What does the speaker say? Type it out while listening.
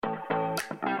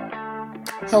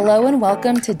Hello and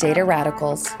welcome to Data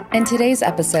Radicals. In today's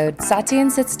episode,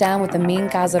 Satyan sits down with Ameen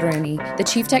Kazerouni, the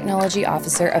Chief Technology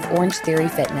Officer of Orange Theory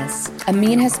Fitness.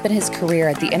 Ameen has spent his career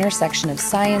at the intersection of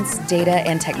science, data,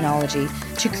 and technology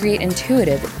to create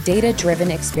intuitive, data-driven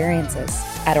experiences.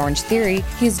 At Orange Theory,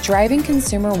 he is driving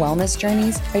consumer wellness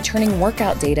journeys by turning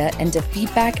workout data into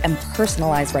feedback and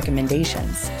personalized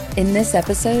recommendations. In this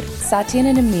episode, Satyan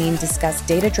and Ameen discuss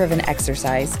data-driven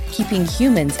exercise, keeping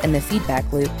humans in the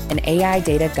feedback loop, and AI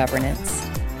data governance.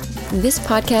 This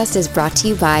podcast is brought to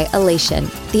you by Elation.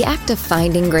 The act of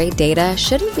finding great data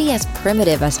shouldn't be as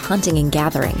primitive as hunting and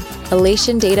gathering.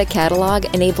 Elation Data Catalog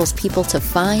enables people to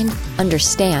find,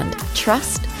 understand,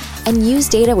 trust, and use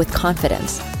data with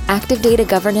confidence. Active data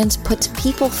governance puts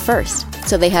people first,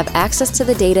 so they have access to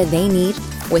the data they need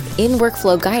with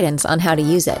in-workflow guidance on how to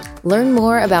use it. Learn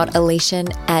more about Elation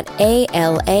at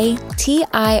alation.com.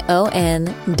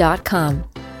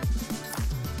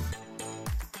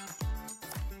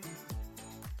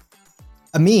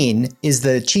 Ameen is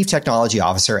the Chief Technology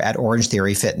Officer at Orange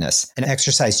Theory Fitness, an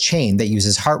exercise chain that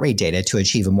uses heart rate data to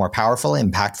achieve a more powerful,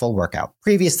 impactful workout.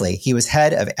 Previously, he was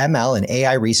head of ML and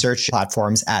AI research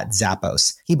platforms at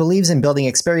Zappos. He believes in building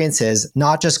experiences,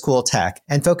 not just cool tech,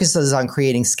 and focuses on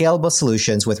creating scalable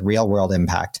solutions with real-world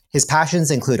impact. His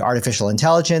passions include artificial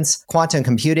intelligence, quantum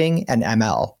computing, and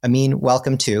ML. Ameen,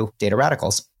 welcome to Data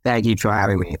Radicals. Thank you for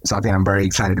having me. Satyan, I'm very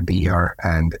excited to be here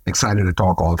and excited to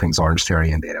talk all things Orange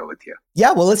Theory and data with you.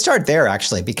 Yeah, well, let's start there,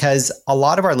 actually, because a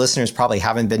lot of our listeners probably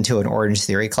haven't been to an Orange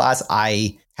Theory class.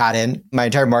 I hadn't. My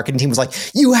entire marketing team was like,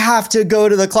 you have to go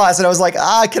to the class. And I was like,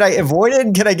 can I avoid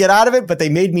it? Can I get out of it? But they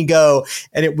made me go.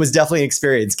 And it was definitely an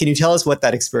experience. Can you tell us what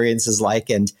that experience is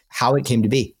like and how it came to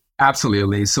be?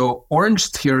 Absolutely. So Orange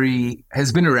Theory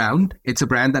has been around. It's a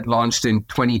brand that launched in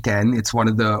 2010. It's one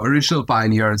of the original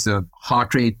pioneers of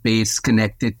heart rate-based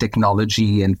connected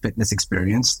technology and fitness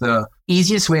experience. The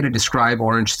easiest way to describe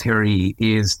Orange Theory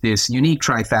is this unique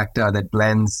trifecta that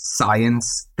blends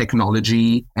science,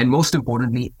 technology, and most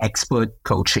importantly, expert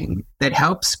coaching that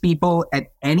helps people at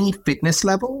any fitness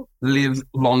level live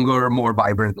longer, more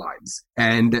vibrant lives.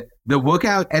 And the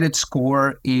workout at its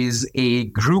core is a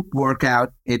group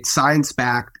workout. It's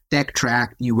science-backed,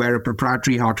 tech-tracked. You wear a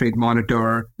proprietary heart rate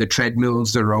monitor. The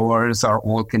treadmills, the rowers are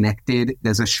all connected.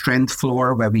 There's a strength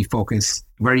floor where we focus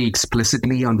very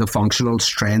explicitly on the functional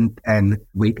strength and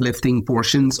weightlifting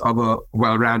portions of a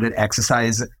well-rounded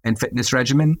exercise and fitness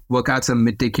regimen. Workouts are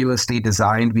meticulously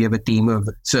designed. We have a team of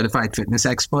certified fitness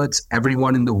experts.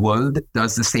 Everyone in the world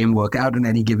does the same workout on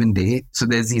any given day. So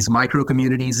there's these micro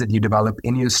communities that you develop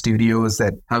in your studios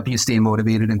that help you stay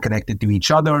motivated and connected to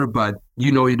each other, but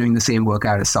you know you're doing the same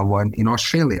workout as someone in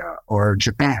Australia or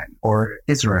Japan or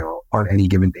Israel on any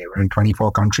given day. We're in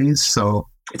 24 countries. So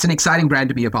it's an exciting brand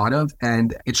to be a part of,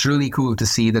 and it's really cool to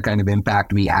see the kind of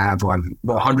impact we have on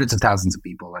hundreds of thousands of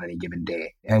people on any given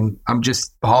day. And I'm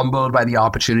just humbled by the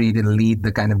opportunity to lead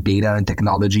the kind of data and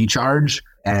technology charge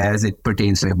as it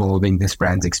pertains to evolving this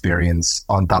brand's experience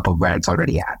on top of where it's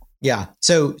already at. Yeah.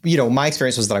 So, my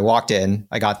experience was that I walked in,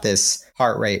 I got this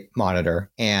heart rate monitor,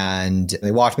 and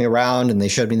they walked me around and they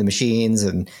showed me the machines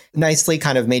and nicely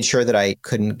kind of made sure that I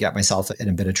couldn't get myself in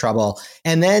a bit of trouble.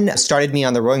 And then started me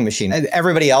on the rowing machine.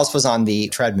 Everybody else was on the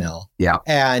treadmill. Yeah.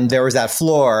 And there was that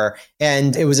floor.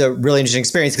 And it was a really interesting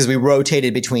experience because we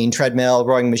rotated between treadmill,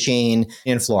 rowing machine,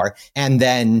 and floor, and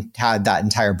then had that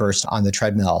entire burst on the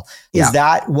treadmill. Is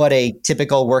that what a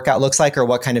typical workout looks like, or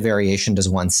what kind of variation does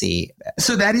one see?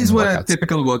 So that is what a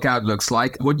typical workout looks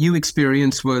like. What you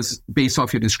experienced was, based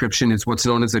off your description, is what's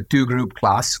known as a two-group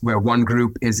class, where one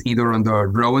group is either on the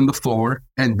row and the floor,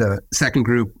 and the second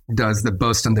group does the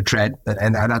burst on the tread.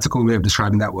 And that's a cool way of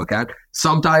describing that workout.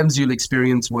 Sometimes you'll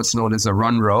experience what's known as a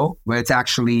run row, where it's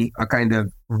actually a kind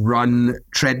of run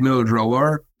treadmill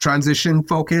rower transition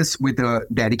focus with a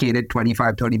dedicated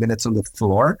 25, 30 minutes on the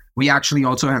floor. We actually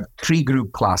also have 3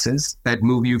 group classes that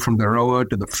move you from the rower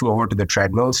to the floor to the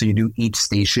treadmill. So you do each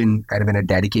station kind of in a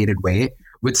dedicated way,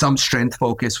 with some strength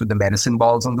focus with the medicine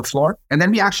balls on the floor. And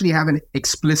then we actually have an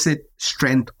explicit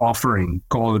strength offering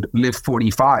called Lift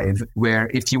 45, where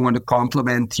if you want to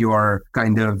complement your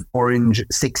kind of Orange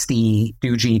 60,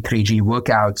 2G, 3G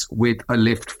workouts with a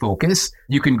lift focus,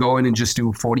 you can go in and just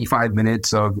do 45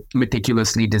 minutes of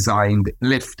meticulously designed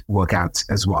lift workouts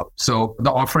as well. So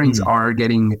the offerings are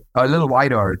getting a little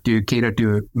wider to cater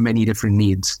to many different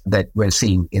needs that we're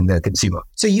seeing in the consumer.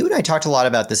 So you and I talked a lot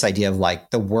about this idea of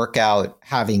like the workout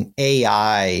having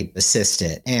AI assist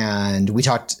it. And we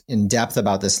talked in depth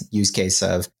about this use use case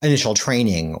of initial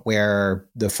training where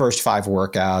the first 5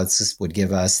 workouts would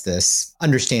give us this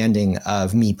understanding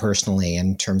of me personally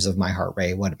in terms of my heart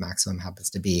rate, what maximum happens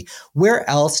to be. Where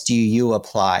else do you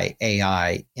apply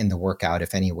AI in the workout,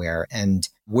 if anywhere? And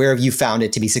where have you found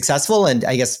it to be successful? And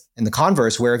I guess in the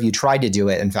converse, where have you tried to do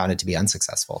it and found it to be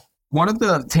unsuccessful? One of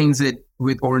the things that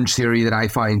with Orange Theory that I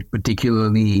find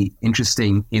particularly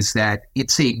interesting is that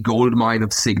it's a goldmine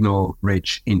of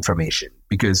signal-rich information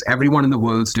because everyone in the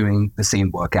world's doing the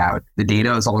same workout. The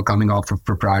data is all coming off of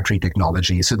proprietary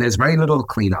technology. So there's very little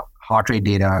cleanup. Heart rate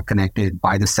data connected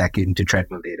by the second to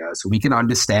treadmill data. So we can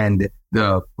understand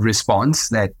the response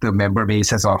that the member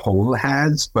base as a whole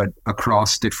has, but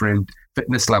across different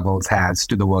fitness levels has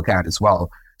to the workout as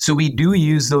well. So we do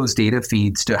use those data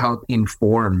feeds to help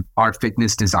inform our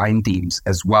fitness design teams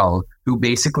as well, who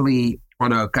basically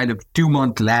on a kind of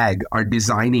 2-month lag are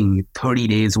designing 30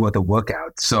 days worth of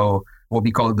workouts. So what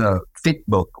we call the fit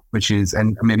book, which is,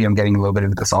 and maybe I'm getting a little bit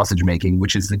into the sausage making,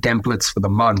 which is the templates for the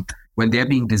month. When they're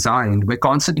being designed, we're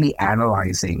constantly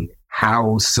analyzing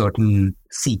how certain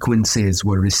sequences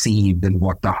were received and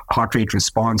what the heart rate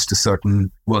response to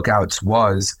certain workouts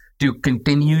was, to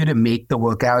continue to make the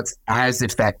workouts as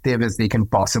effective as they can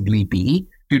possibly be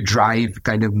to drive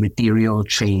kind of material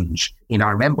change in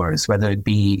our members, whether it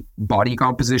be body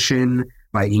composition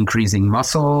by increasing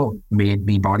muscle, may it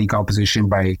be body composition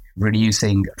by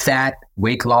reducing fat,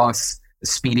 weight loss,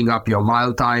 speeding up your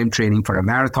mile time, training for a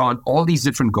marathon. All these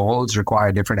different goals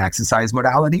require different exercise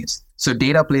modalities. So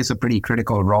data plays a pretty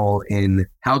critical role in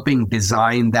helping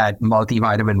design that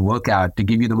multivitamin workout to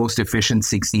give you the most efficient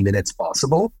 60 minutes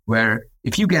possible, where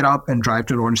if you get up and drive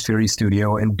to an Orange Theory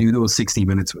studio and do those 60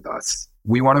 minutes with us,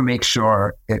 we want to make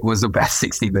sure it was the best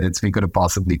 60 minutes we could have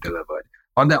possibly delivered.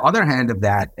 On the other hand of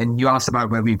that, and you asked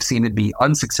about where we've seen it be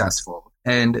unsuccessful,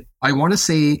 and I want to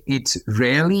say it's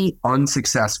rarely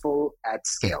unsuccessful at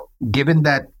scale, given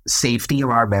that safety of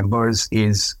our members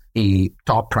is a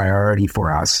top priority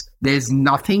for us. There's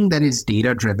nothing that is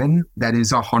data-driven that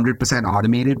is 100%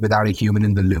 automated without a human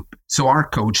in the loop. So our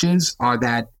coaches are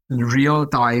that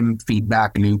real-time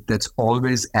feedback loop that's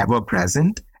always ever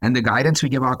present. And the guidance we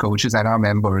give our coaches and our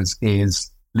members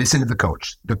is listen to the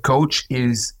coach. The coach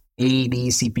is AED,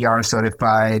 CPR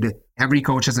certified. Every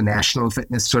coach has a national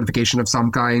fitness certification of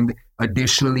some kind.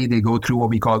 Additionally, they go through what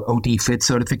we call OT Fit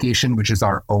certification, which is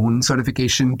our own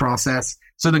certification process.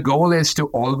 So the goal is to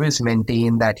always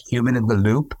maintain that human in the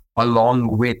loop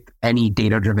along with any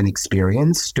data-driven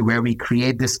experience to where we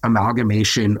create this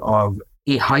amalgamation of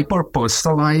a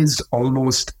hyper-personalized,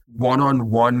 almost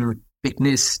one-on-one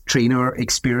fitness trainer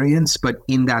experience, but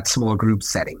in that small group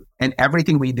setting. And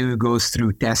everything we do goes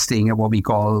through testing at what we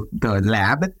call the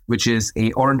lab, which is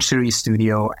a Orange Theory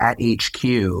studio at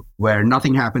HQ, where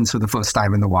nothing happens for the first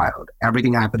time in the wild.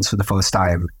 Everything happens for the first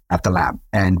time at the lab.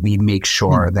 And we make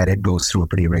sure that it goes through a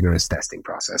pretty rigorous testing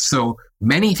process. So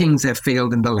many things have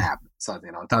failed in the lab. So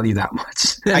I'll tell you that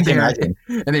much. I can imagine.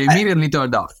 And they immediately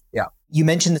turned off. Yeah. You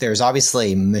mentioned that there's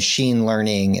obviously machine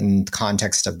learning in the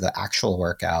context of the actual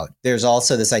workout. There's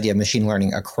also this idea of machine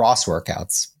learning across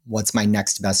workouts. What's my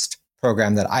next best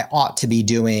program that I ought to be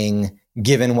doing,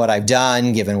 given what I've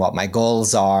done, given what my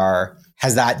goals are?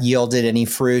 Has that yielded any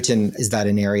fruit? And is that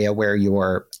an area where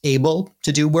you're able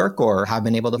to do work or have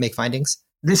been able to make findings?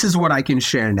 This is what I can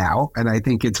share now, and I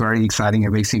think it's very exciting. It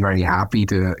makes me very happy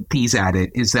to tease at it,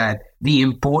 is that the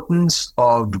importance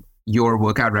of your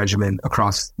workout regimen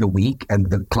across the week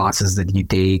and the classes that you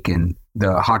take and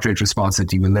the heart rate response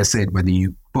that you elicit, whether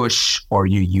you push or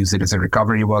you use it as a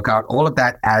recovery workout, all of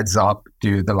that adds up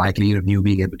to the likelihood of you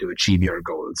being able to achieve your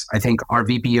goals. I think our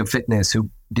VP of fitness, who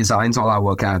designs all our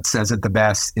workouts, says it the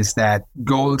best, is that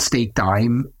goals take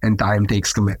time and time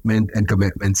takes commitment and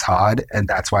commitment's hard. And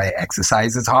that's why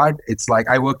exercise is hard. It's like,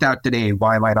 I worked out today.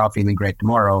 Why am I not feeling great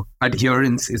tomorrow?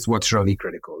 Adherence is what's really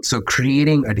critical. So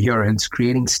creating adherence,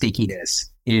 creating stickiness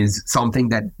is something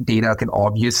that data can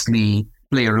obviously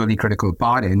play a really critical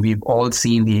part in. We've all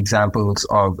seen the examples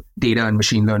of data and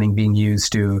machine learning being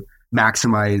used to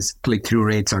maximize click-through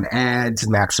rates on ads,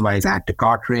 maximize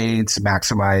add-to-cart rates,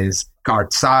 maximize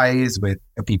cart size with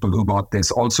people who bought this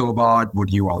also bought,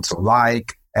 would you also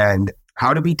like? And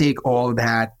how do we take all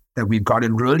that we've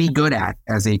gotten really good at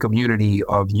as a community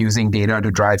of using data to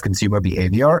drive consumer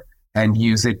behavior and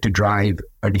use it to drive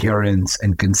adherence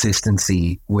and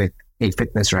consistency with a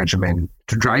fitness regimen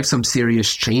to drive some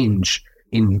serious change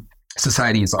in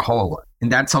society as a whole?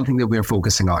 And that's something that we're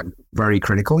focusing on very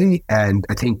critically. And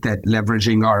I think that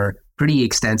leveraging our pretty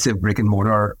extensive brick and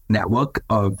mortar network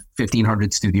of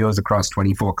 1,500 studios across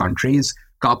 24 countries,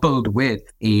 coupled with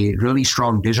a really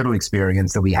strong digital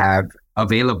experience that we have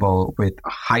available with a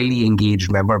highly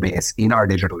engaged member base in our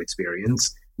digital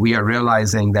experience, we are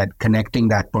realizing that connecting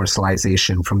that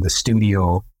personalization from the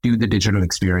studio to the digital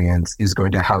experience is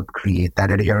going to help create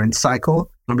that adherence cycle.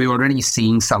 And we're already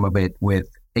seeing some of it with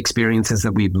experiences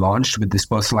that we've launched with this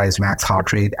personalized max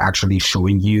heart rate, actually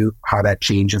showing you how that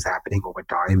change is happening over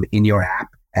time in your app.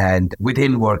 And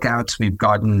within workouts, we've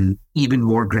gotten even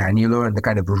more granular in the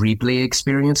kind of replay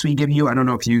experience we give you. I don't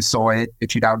know if you saw it.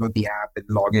 If you download the app and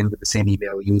log in with the same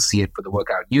email, you'll see it for the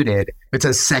workout you did. It's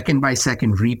a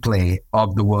second-by-second replay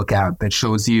of the workout that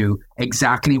shows you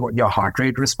exactly what your heart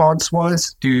rate response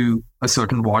was to a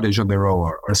certain wattage on the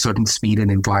rower or a certain speed and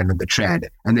incline on the tread.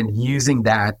 And then using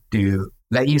that to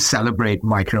let you celebrate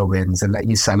micro wins and let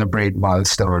you celebrate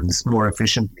milestones more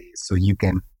efficiently so you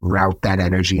can route that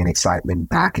energy and excitement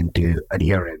back into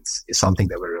adherence is something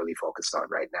that we're really focused on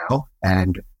right now.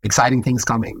 And exciting things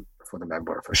coming for the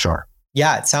member, for sure.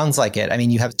 Yeah, it sounds like it. I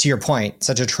mean, you have, to your point,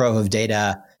 such a trove of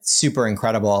data, super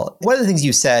incredible. One of the things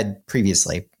you said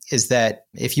previously is that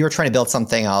if you're trying to build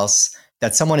something else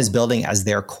that someone is building as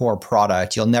their core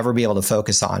product, you'll never be able to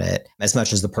focus on it as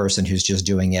much as the person who's just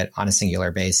doing it on a singular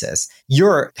basis.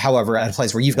 You're, however, at a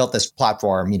place where you've built this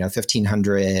platform,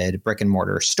 1,500 brick and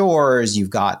mortar stores, you've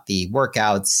got the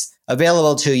workouts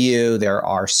available to you. There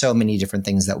are so many different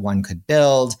things that one could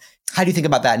build. How do you think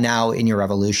about that now in your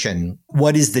evolution?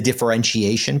 What is the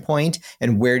differentiation point,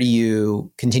 and where do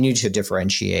you continue to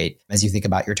differentiate as you think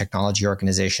about your technology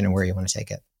organization and where you want to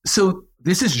take it? So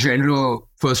this is general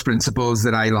first principles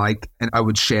that I like and I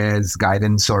would share as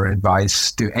guidance or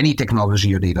advice to any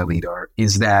technology or data leader,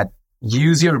 is that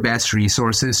use your best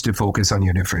resources to focus on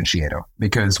your differentiator.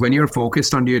 Because when you're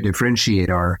focused on your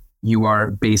differentiator, you are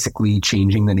basically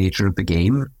changing the nature of the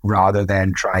game rather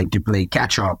than trying to play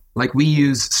catch up. Like we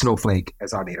use Snowflake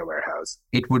as our data warehouse.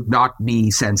 It would not be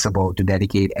sensible to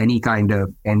dedicate any kind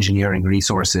of engineering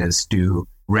resources to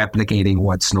replicating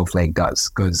what Snowflake does,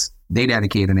 because they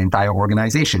dedicate an entire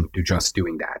organization to just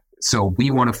doing that. So we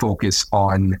want to focus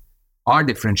on our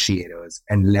differentiators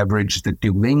and leverage the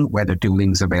tooling where the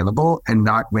tooling's available and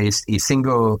not waste a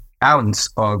single ounce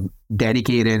of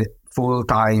dedicated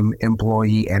full-time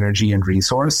employee energy and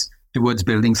resource towards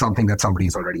building something that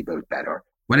somebody's already built better.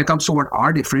 When it comes to what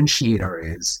our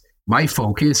differentiator is, my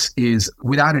focus is,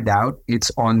 without a doubt,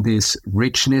 it's on this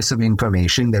richness of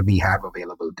information that we have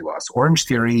available to us. Orange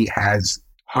Theory has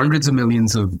hundreds of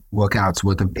millions of workouts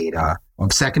worth of data,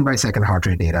 of second-by-second heart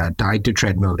rate data, tied to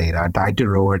treadmill data, tied to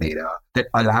rower data, that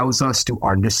allows us to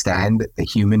understand the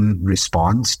human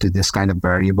response to this kind of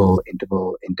variable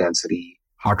interval intensity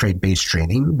heart rate-based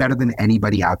training better than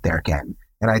anybody out there can.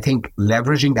 And I think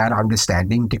leveraging that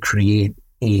understanding to create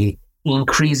a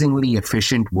increasingly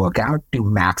efficient workout to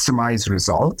maximize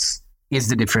results is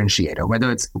the differentiator,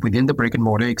 whether it's within the brick and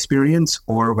mortar experience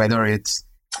or whether it's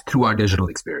through our digital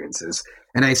experiences.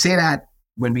 And I say that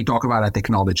when we talk about our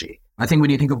technology. I think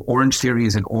when you think of Orange Theory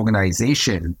as an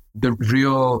organization, the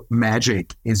real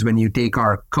magic is when you take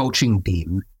our coaching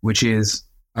team, which is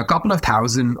a couple of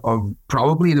thousand of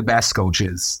probably the best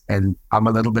coaches, and I'm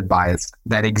a little bit biased,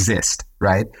 that exist,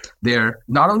 right? They're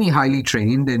not only highly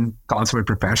trained and consummate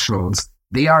professionals,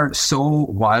 they are so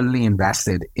wildly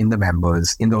invested in the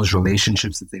members, in those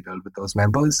relationships that they build with those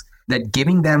members, that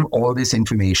giving them all this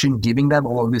information, giving them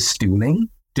all this tooling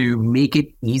to make it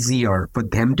easier for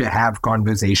them to have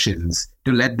conversations,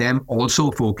 to let them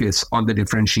also focus on the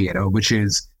differentiator, which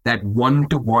is that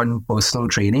one-to-one personal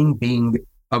training being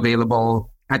available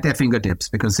at their fingertips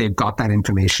because they've got that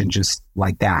information just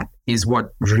like that, is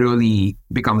what really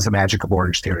becomes the magic of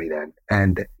Orange Theory then.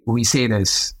 And we say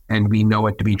this, and we know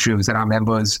it to be true, is that our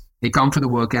members, they come for the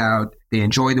workout, they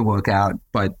enjoy the workout,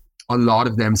 but a lot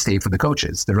of them stay for the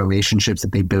coaches, the relationships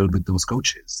that they build with those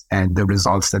coaches, and the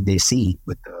results that they see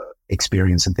with the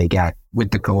experience that they get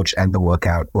with the coach and the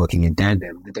workout working in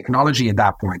tandem. The technology at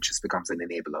that point just becomes an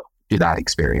enabler to that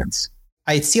experience.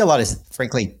 I see a lot of,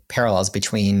 frankly, parallels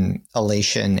between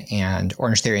Elation and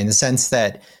Orange Theory in the sense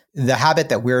that the habit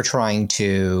that we're trying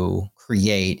to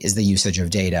create is the usage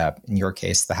of data. In your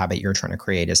case, the habit you're trying to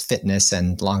create is fitness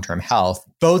and long-term health.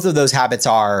 Both of those habits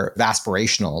are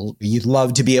aspirational. You'd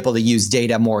love to be able to use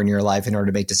data more in your life in order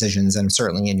to make decisions, and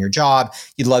certainly in your job.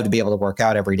 You'd love to be able to work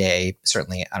out every day.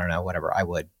 Certainly, I don't know, whatever I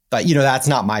would. But, that's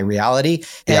not my reality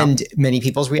and many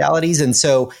people's realities. And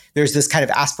so there's this kind of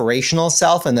aspirational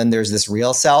self, and then there's this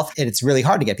real self. And it's really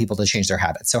hard to get people to change their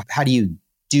habits. So how do you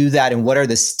do that? And what are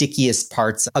the stickiest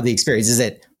parts of the experience? Is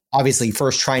it obviously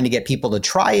first trying to get people to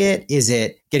try it? Is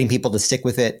it getting people to stick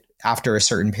with it after a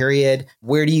certain period?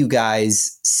 Where do you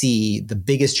guys see the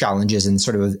biggest challenges in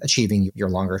sort of achieving your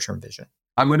longer term vision?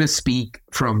 I'm going to speak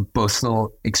from personal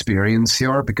experience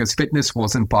here because fitness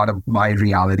wasn't part of my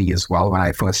reality as well when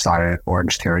I first started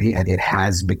Orange Theory, and it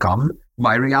has become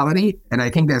my reality. And I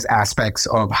think there's aspects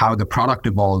of how the product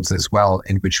evolves as well,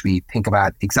 in which we think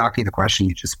about exactly the question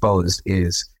you just posed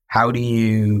is, how do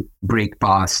you break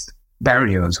past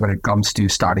barriers when it comes to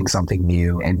starting something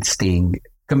new and staying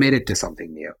committed to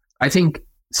something new? I think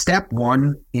step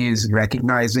one is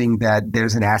recognizing that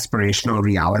there's an aspirational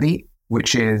reality,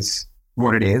 which is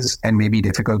what it is and may be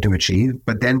difficult to achieve.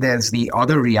 But then there's the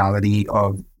other reality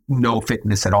of no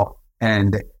fitness at all.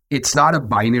 And it's not a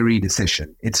binary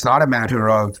decision. It's not a matter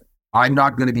of, I'm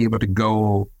not going to be able to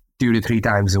go 2 to 3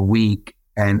 times a week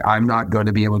and I'm not going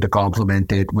to be able to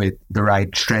complement it with the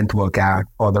right strength workout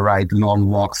or the right long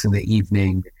walks in the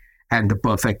evening and the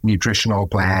perfect nutritional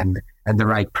plan and the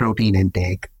right protein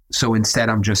intake. So instead,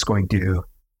 I'm just going to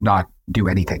not do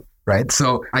anything. Right.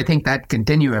 So I think that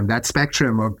continuum, that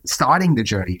spectrum of starting the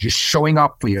journey, just showing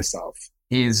up for yourself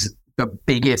is the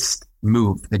biggest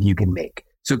move that you can make.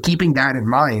 So keeping that in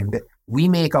mind, we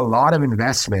make a lot of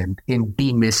investment in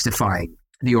demystifying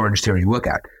the Orange Theory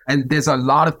workout. And there's a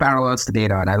lot of parallels to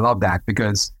data. And I love that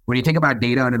because when you think about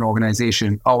data in an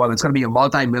organization, it's going to be a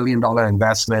multi-million-dollar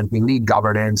investment. We'll need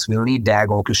governance. We'll need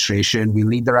DAG orchestration. We'll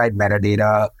need the right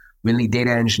metadata. We'll need data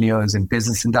engineers and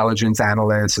business intelligence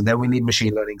analysts, and then we need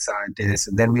machine learning scientists,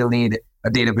 and then we'll need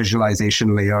a data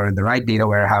visualization layer and the right data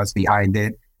warehouse behind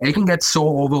it. And it can get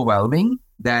so overwhelming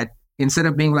that instead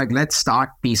of being like, let's start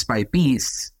piece by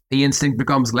piece, the instinct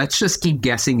becomes, let's just keep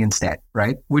guessing instead,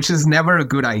 right? Which is never a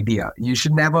good idea. You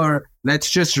should never,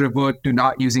 let's just revert to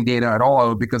not using data at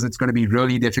all because it's going to be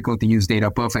really difficult to use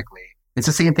data perfectly. It's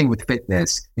the same thing with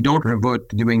fitness. You don't revert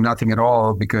to doing nothing at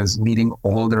all because meeting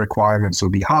all the requirements will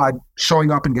be hard.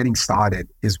 Showing up and getting started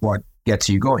is what gets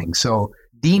you going. So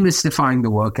demystifying the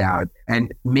workout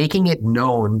and making it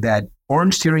known that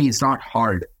Orange Theory is not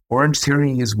hard. Orange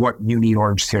Theory is what you need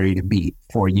Orange Theory to be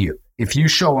for you. If you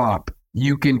show up,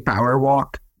 you can power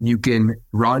walk, you can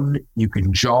run, you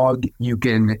can jog, you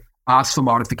can ask for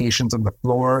modifications on the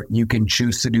floor, you can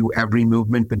choose to do every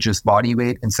movement with just body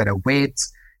weight instead of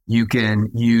weights. You can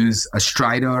use a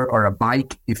strider or a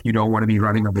bike if you don't want to be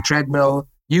running on the treadmill.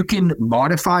 You can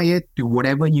modify it to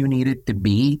whatever you need it to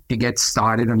be to get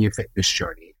started on your fitness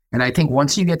journey. And I think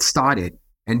once you get started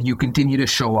and you continue to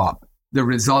show up, the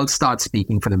results start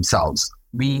speaking for themselves.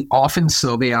 We often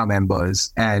survey our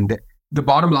members, and the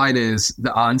bottom line is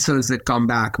the answers that come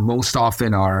back most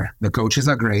often are, the coaches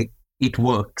are great, it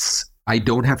works, I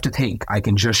don't have to think, I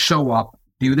can just show up,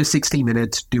 do the 60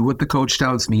 minutes, do what the coach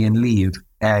tells me and leave.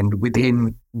 And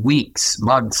within weeks,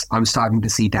 months, I'm starting to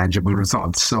see tangible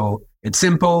results. So it's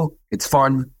simple, it's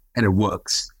fun, and it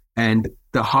works. And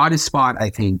the hardest part, I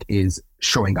think, is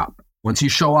showing up. Once you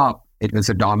show up, it was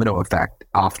a domino effect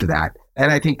after that.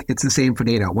 And I think it's the same for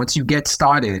data. Once you get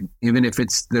started, even if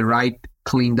it's the right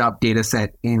cleaned up data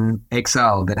set in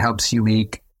Excel that helps you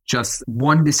make just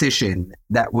one decision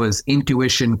that was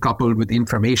intuition coupled with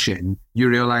information, you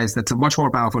realize that's a much more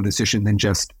powerful decision than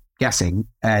just guessing.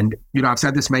 And, I've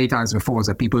said this many times before, is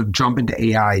that people jump into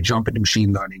AI, jump into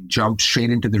machine learning, jump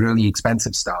straight into the really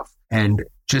expensive stuff. And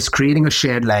just creating a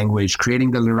shared language,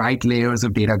 creating the right layers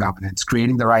of data governance,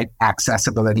 creating the right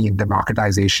accessibility and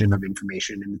democratization of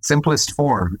information in its simplest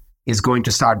form is going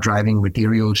to start driving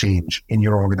material change in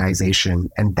your organization.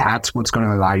 And that's what's going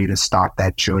to allow you to start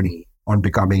that journey on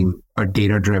becoming a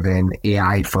data-driven,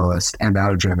 AI-first,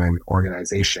 ML-driven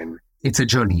organization. It's a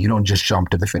journey. You don't just jump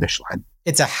to the finish line.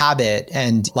 It's a habit.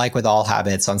 And like with all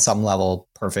habits, on some level,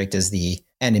 perfect is the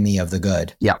enemy of the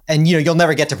good. Yeah. And you'll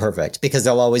never get to perfect because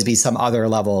there'll always be some other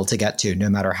level to get to, no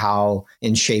matter how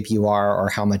in shape you are or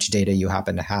how much data you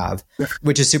happen to have,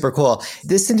 which is super cool.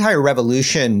 This entire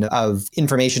revolution of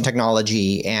information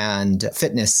technology and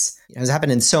fitness has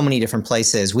happened in so many different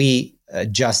places. We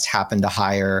just happened to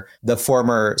hire the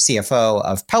former CFO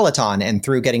of Peloton, and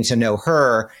through getting to know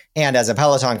her and as a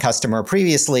Peloton customer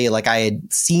previously, I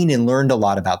had seen and learned a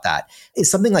lot about that. Is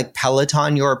something like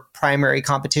Peloton your primary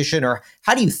competition, or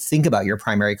how do you think about your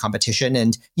primary competition?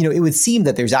 And, it would seem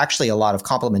that there's actually a lot of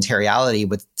complementarity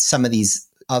with some of these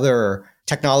other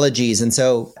technologies. And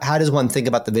so how does one think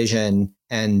about the vision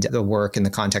and the work in the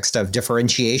context of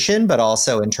differentiation, but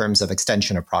also in terms of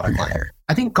extension of product line?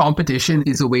 I think competition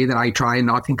is a way that I try and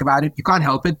not think about it. You can't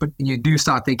help it, but you do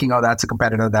start thinking, oh, that's a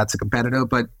competitor.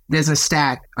 But there's a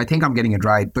stat, I think I'm getting it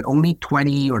right, but only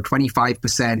 20 or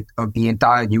 25% of the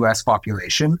entire US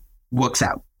population works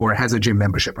out or has a gym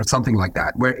membership or something like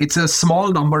that, where it's a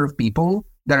small number of people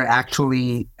that are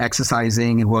actually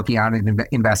exercising and working out and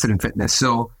invested in fitness.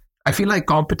 So I feel like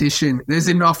competition, there's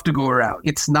enough to go around.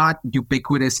 It's not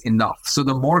ubiquitous enough. So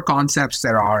the more concepts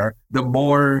there are, the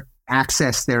more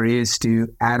access there is to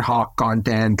ad hoc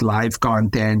content, live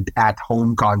content,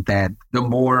 at-home content, the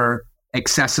more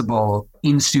accessible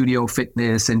in-studio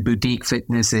fitness and boutique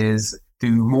fitness is to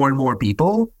more and more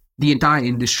people. The entire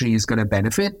industry is going to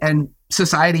benefit and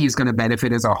society is going to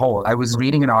benefit as a whole. I was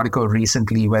reading an article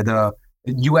recently where the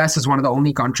US is one of the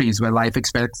only countries where life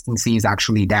expectancy is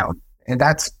actually down. And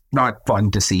that's not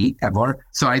fun to see ever.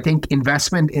 So I think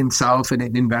investment in self and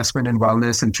investment in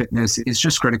wellness and fitness is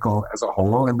just critical as a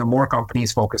whole. And the more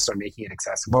companies focus on making it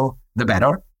accessible, the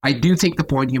better. I do think the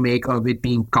point you make of it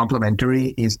being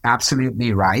complementary is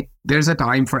absolutely right. There's a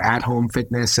time for at-home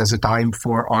fitness, there's a time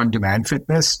for on-demand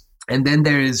fitness. And then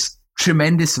there is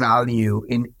tremendous value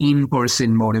in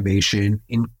in-person motivation,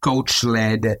 in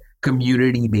coach-led,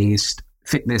 community-based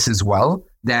fitness as well.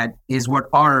 That is what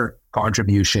our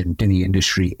contribution to the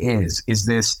industry is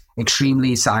this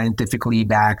extremely scientifically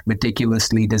backed,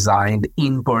 meticulously designed,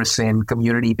 in-person,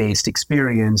 community-based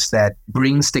experience that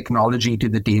brings technology to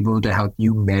the table to help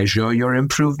you measure your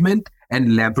improvement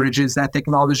and leverages that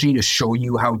technology to show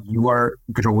you how you are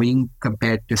growing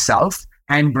compared to self,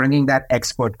 and bringing that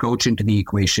expert coach into the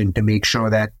equation to make sure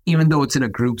that even though it's in a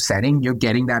group setting, you're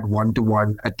getting that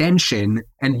one-to-one attention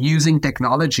and using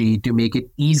technology to make it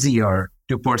easier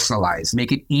to personalize,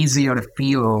 make it easier to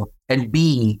feel and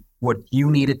be what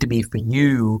you need it to be for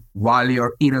you while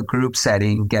you're in a group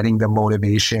setting, getting the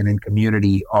motivation and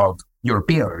community of your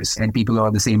peers and people who are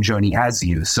on the same journey as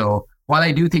you. So while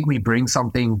I do think we bring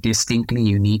something distinctly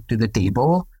unique to the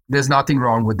table, there's nothing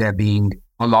wrong with there being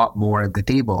a lot more at the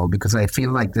table, because I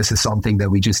feel like this is something that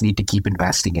we just need to keep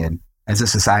investing in as a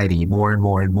society more and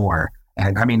more and more.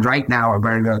 And I mean, right now I'm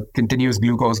wearing a continuous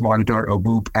glucose monitor, a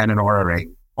Whoop, and an Oura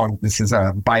Ring. This is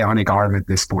a bionic arm at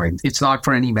this point. It's not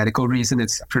for any medical reason.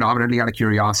 It's predominantly out of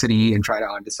curiosity and trying to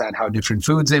understand how different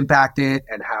foods impact it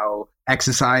and how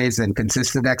exercise and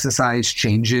consistent exercise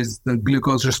changes the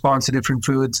glucose response to different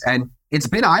foods. And it's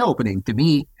been eye-opening to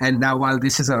me. And now, while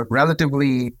this is a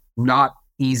relatively not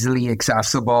easily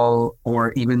accessible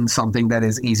or even something that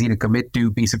is easy to commit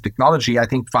to piece of technology, I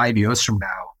think 5 years from now,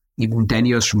 even 10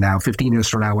 years from now, 15 years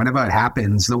from now, whenever it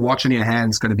happens, the watch in your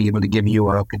hand is going to be able to give you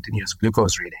a continuous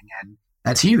glucose reading. And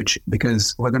that's huge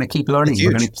because we're going to keep learning, we're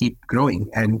going to keep growing,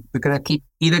 and we're going to keep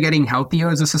either getting healthier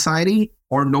as a society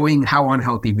or knowing how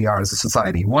unhealthy we are as a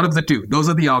society. One of the two. Those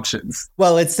are the options.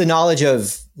 Well, it's the knowledge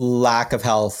of lack of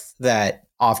health that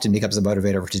often becomes a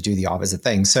motivator to do the opposite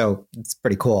thing. So it's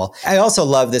pretty cool. I also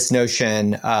love this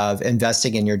notion of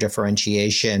investing in your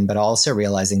differentiation, but also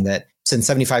realizing that since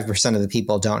 75% of the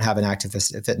people don't have an active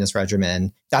fitness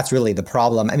regimen, that's really the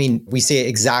problem. I mean, we say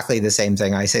exactly the same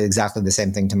thing. I say exactly the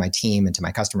same thing to my team and to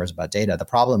my customers about data. The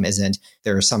problem isn't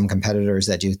there are some competitors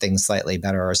that do things slightly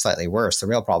better or slightly worse. The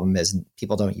real problem is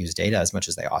people don't use data as much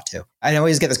as they ought to. I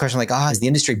always get this question like, is the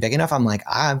industry big enough? I'm like,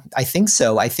 I think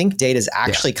so. I think data is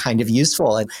actually kind of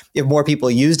useful. And if more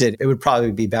people used it, it would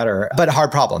probably be better, but a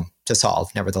hard problem to solve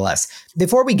nevertheless.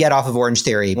 Before we get off of Orange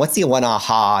Theory, what's the one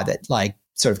aha that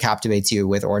sort of captivates you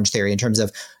with Orange Theory in terms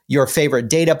of your favorite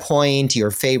data point,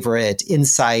 your favorite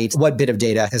insight? What bit of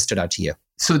data has stood out to you?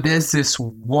 So there's this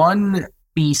one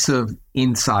piece of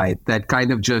insight that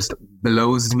kind of just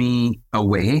blows me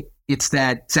away. It's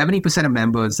that 70% of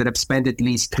members that have spent at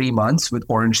least 3 months with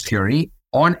Orange Theory,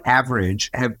 on average,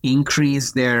 have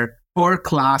increased their per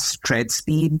class tread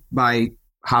speed by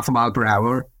 0.5 mile per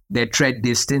hour, their tread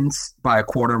distance by a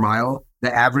 1/4 mile,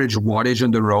 the average wattage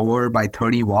on the rower by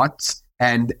 30 watts.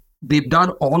 And they've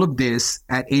done all of this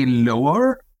at a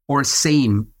lower or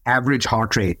same average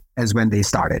heart rate as when they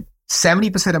started.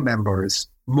 70% of members,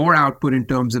 more output in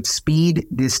terms of speed,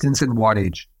 distance, and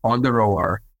wattage on the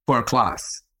rower per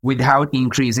class without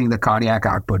increasing the cardiac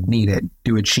output needed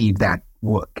to achieve that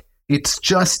work. It's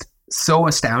just so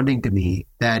astounding to me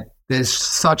that there's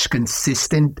such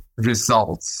consistent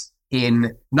results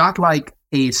in not like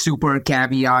a super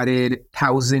caveated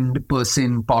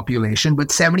 1,000-person population, but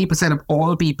 70% of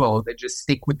all people that just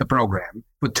stick with the program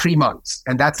for 3 months.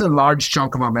 And that's a large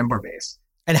chunk of our member base.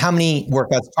 And how many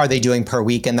workouts are they doing per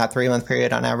week in that 3-month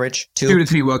period on average? 2 to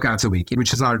 3 workouts a week,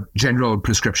 which is our general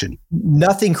prescription.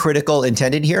 Nothing critical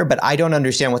intended here, but I don't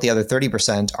understand what the other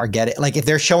 30% are getting. Like if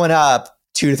they're showing up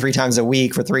 2 to 3 times a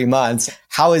week for 3 months,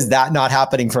 how is that not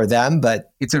happening for them?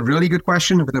 But it's a really good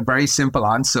question with a very simple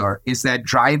answer, is that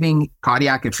driving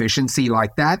cardiac efficiency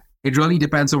like that, it really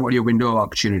depends on what your window of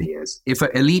opportunity is. If an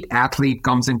elite athlete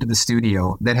comes into the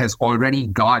studio that has already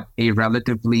got a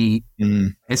relatively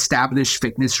established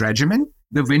fitness regimen,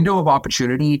 the window of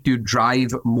opportunity to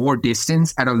drive more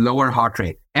distance at a lower heart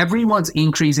rate, everyone's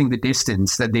increasing the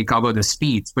distance that they cover the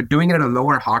speeds, but doing it at a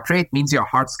lower heart rate means your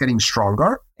heart's getting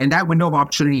stronger. And that window of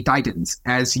opportunity tightens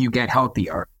as you get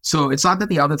healthier. So it's not that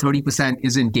the other 30%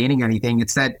 isn't gaining anything.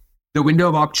 It's that the window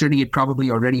of opportunity had probably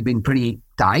already been pretty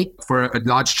tight for a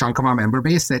large chunk of our member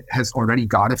base that has already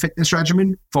got a fitness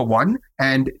regimen, for one.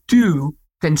 And two,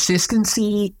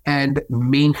 consistency and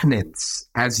maintenance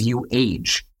as you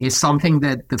age is something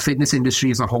that the fitness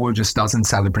industry as a whole just doesn't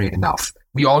celebrate enough.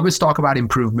 We always talk about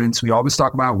improvements. We always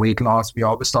talk about weight loss. We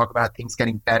always talk about things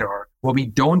getting better. What we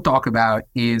don't talk about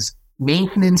is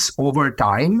maintenance over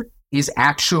time is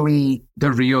actually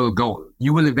the real goal.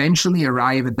 You will eventually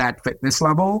arrive at that fitness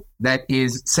level that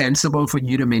is sensible for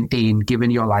you to maintain given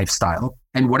your lifestyle.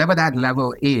 And whatever that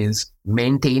level is,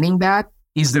 maintaining that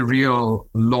is the real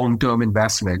long-term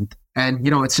investment. And,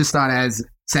 it's just not as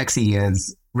sexy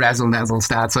as razzle-dazzle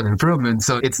stats on improvement.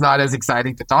 So it's not as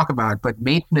exciting to talk about, but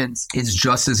maintenance is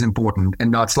just as important,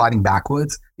 and not sliding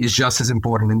backwards is just as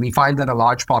important. And we find that a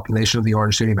large population of the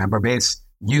Orange Theory member base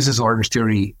uses Orange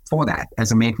Theory for that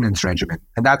as a maintenance regimen.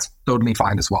 And that's totally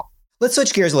fine as well. Let's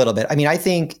switch gears a little bit. I mean, I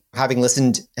think having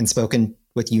listened and spoken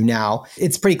with you now,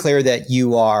 it's pretty clear that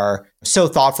you are so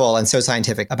thoughtful and so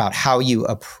scientific about how you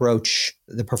approach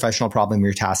the professional problem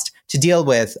you're tasked to deal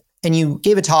with. And you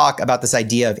gave a talk about this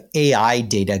idea of AI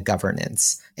data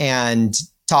governance and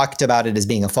talked about it as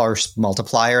being a force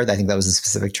multiplier. I think that was a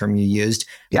specific term you used.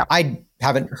 Yeah. I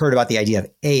haven't heard about the idea of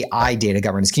AI data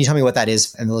governance. Can you tell me what that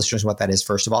is and the listeners what that is,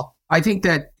 first of all? I think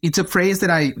that it's a phrase that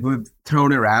I've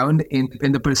thrown around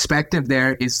in the perspective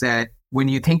there is that when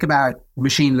you think about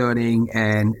machine learning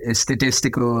and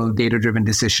statistical data-driven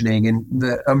decisioning and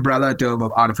the umbrella term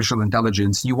of artificial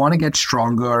intelligence, you want to get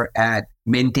stronger at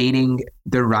maintaining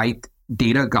the right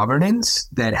data governance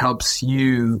that helps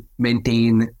you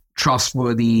maintain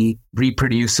trustworthy,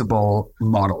 reproducible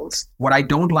models. What I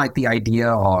don't like the idea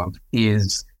of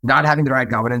is not having the right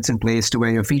governance in place to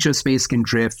where your feature space can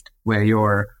drift, where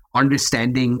your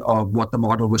understanding of what the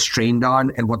model was trained on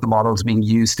and what the model is being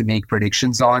used to make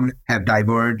predictions on have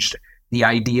diverged. The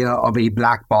idea of a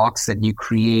black box that you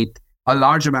create a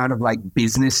large amount of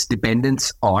business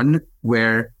dependence on,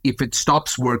 where if it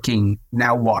stops working,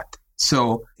 now what?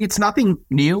 So it's nothing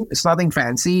new. It's nothing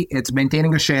fancy. It's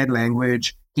maintaining a shared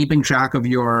language, keeping track of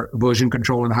your version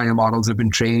control and how your models have been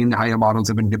trained, how your models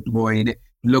have been deployed,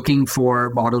 looking for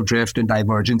model drift and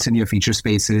divergence in your feature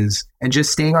spaces, and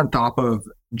just staying on top of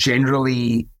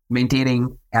generally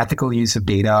maintaining ethical use of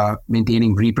data,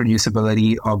 maintaining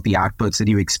reproducibility of the outputs that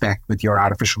you expect with your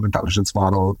artificial intelligence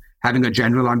model, having a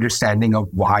general understanding of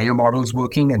why a model is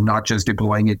working and not just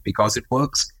deploying it because it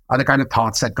works are the kind of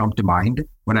thoughts that come to mind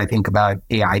when I think about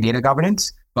AI data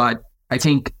governance. But I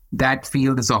think that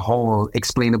field as a whole,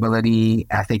 explainability,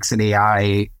 ethics and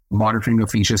AI, monitoring of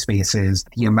feature spaces,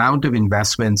 the amount of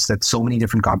investments that so many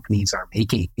different companies are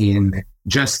making in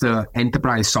just the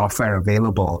enterprise software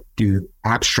available to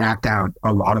abstract out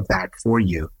a lot of that for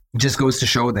you, just goes to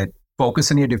show that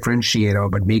focus on your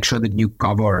differentiator, but make sure that you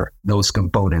cover those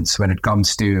components when it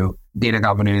comes to data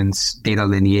governance, data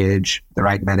lineage, the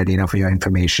right metadata for your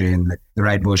information, the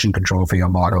right version control for your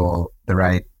model, the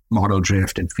right model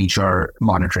drift and feature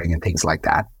monitoring and things like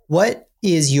that. What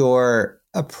is your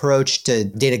approach to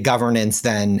data governance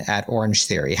then at Orange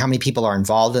Theory? How many people are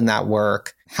involved in that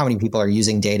work? How many people are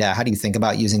using data? How do you think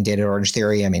about using data at Orange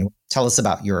Theory? I mean, tell us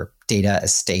about your data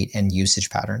estate and usage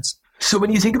patterns. So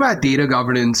when you think about data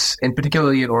governance, and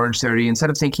particularly at Orange Theory, instead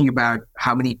of thinking about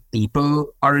how many people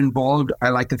are involved, I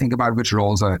like to think about which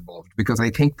roles are involved, because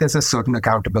I think there's a certain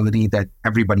accountability that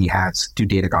everybody has to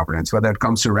data governance, whether it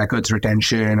comes to records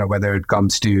retention or whether it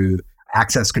comes to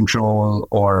access control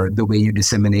or the way you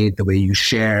disseminate, the way you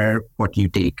share what you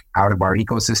take out of our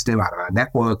ecosystem, out of our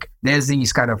network. There's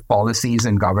these kind of policies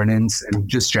and governance and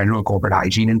just general corporate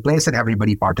hygiene in place that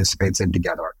everybody participates in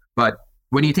together. But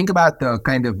when you think about the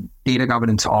kind of data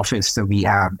governance office that we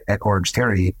have at Orange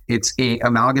Theory, it's a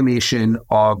amalgamation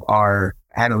of our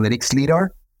analytics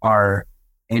leader, our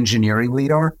engineering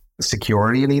leader,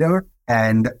 security leader,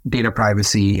 and data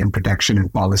privacy and protection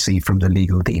and policy from the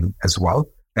legal team as well.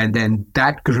 And then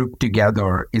that group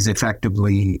together is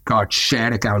effectively got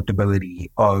shared accountability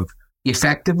of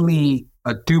effectively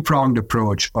a two-pronged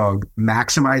approach of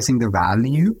maximizing the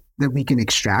value that we can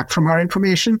extract from our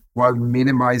information while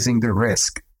minimizing the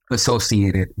risk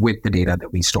associated with the data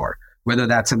that we store. Whether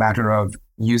that's a matter of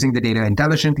using the data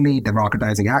intelligently,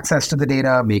 democratizing access to the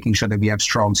data, making sure that we have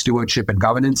strong stewardship and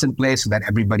governance in place so that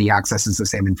everybody accesses the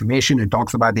same information and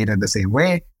talks about data the same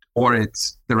way, or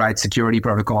it's the right security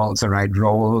protocols, the right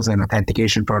roles and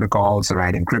authentication protocols, the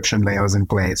right encryption layers in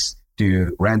place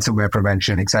to ransomware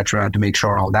prevention, et cetera, to make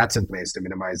sure all that's in place to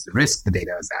minimize the risk the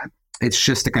data is at. It's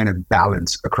just a kind of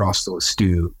balance across those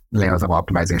two layers of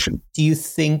optimization. Do you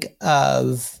think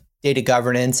of data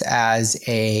governance as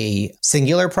a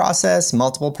singular process,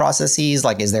 multiple processes?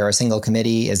 Like, is there a single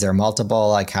committee? Is there multiple?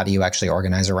 Like, how do you actually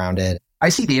organize around it? I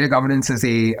see data governance as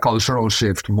a cultural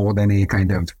shift more than a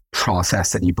kind of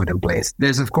process that you put in place.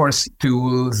 There's, of course,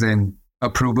 tools and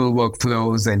approval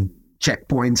workflows and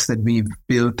checkpoints that we've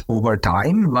built over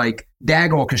time, like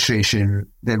DAG orchestration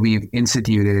that we've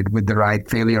instituted with the right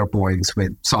failure points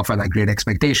with software like Great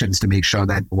Expectations to make sure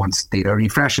that once data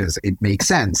refreshes, it makes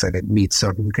sense and it meets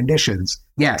certain conditions.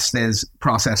 Yes, there's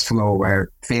process flow where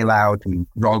fail out and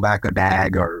roll back a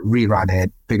DAG or rerun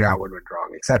it, figure out what went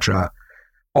wrong, etc.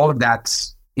 All of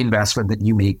that's investment that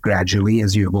you make gradually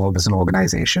as you evolve as an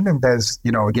organization. And there's,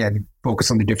 again,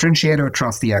 focus on the differentiator,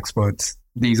 trust the experts.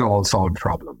 These all solve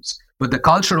problems. But the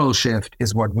cultural shift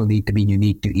is what will need to be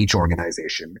unique to each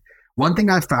organization. One thing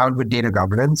I've found with data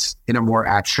governance in a more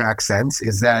abstract sense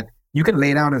is that you can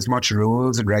lay down as much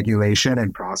rules and regulation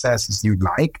and process as you'd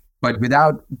like, but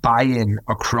without buy-in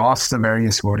across the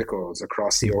various verticals,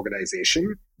 across the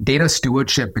organization, data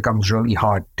stewardship becomes really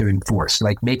hard to enforce.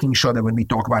 Like making sure that when we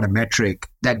talk about a metric,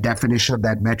 that definition of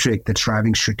that metric that's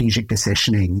driving strategic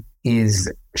decisioning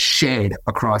is shared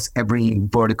across every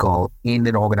vertical in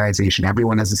an organization.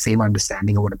 Everyone has the same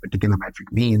understanding of what a particular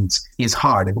metric means is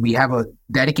hard. And we have a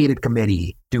dedicated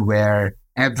committee to where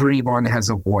everyone has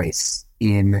a voice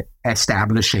in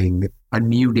establishing a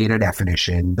new data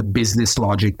definition, the business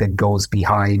logic that goes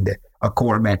behind a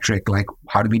core metric, like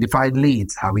how do we define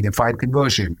leads, how we define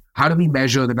conversion, how do we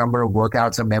measure the number of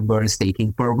workouts a member is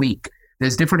taking per week.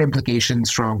 There's different implications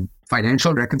from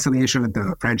financial reconciliation at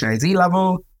the franchisee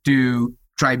level to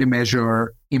try to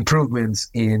measure improvements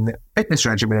in fitness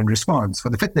regimen and response for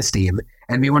the fitness team.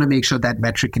 And we want to make sure that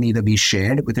metric can either be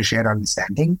shared with a shared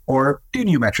understanding or two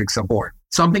new metrics are born.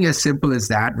 Something as simple as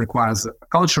that requires a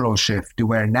cultural shift to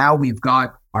where now we've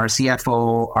got our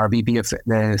CFO, our VP of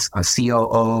fitness, our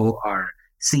COO, our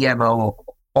CMO,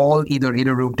 all either in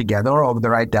a room together or with the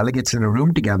right delegates in a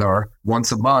room together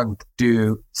once a month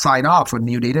to sign off on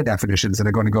new data definitions that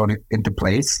are going to go into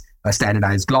place, a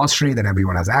standardized glossary that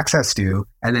everyone has access to.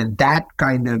 And then that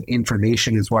kind of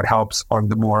information is what helps on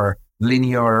the more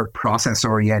linear,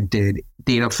 process-oriented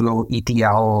data flow,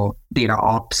 ETL, data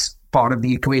ops part of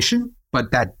the equation.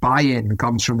 But that buy-in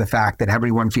comes from the fact that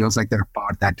everyone feels like they're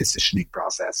part of that decisioning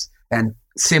process. And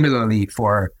similarly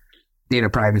for data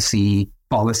privacy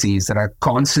policies that are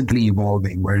constantly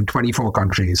evolving. We're in 24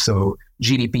 countries. So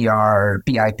GDPR,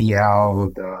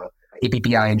 PIPL, the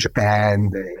APPI in Japan,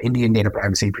 the Indian data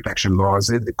privacy protection laws,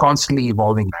 the constantly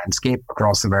evolving landscape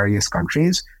across the various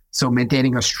countries. So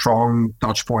maintaining a strong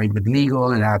touch point with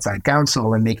legal and outside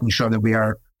counsel and making sure that we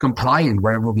are compliant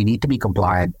wherever we need to be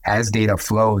compliant as data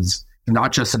flows,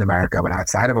 not just in America, but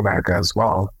outside of America as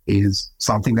well, is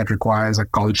something that requires a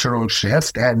cultural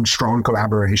shift and strong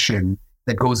collaboration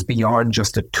that goes beyond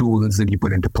just the tools that you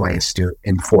put into place to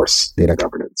enforce data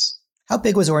governance. How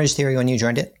big was Orange Theory when you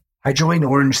joined it? I joined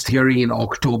Orange Theory in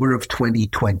October of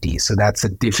 2020. So that's a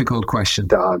difficult question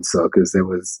to answer because there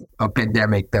was a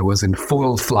pandemic that was in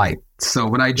full flight. So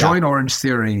when I joined Orange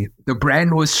Theory, the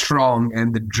brand was strong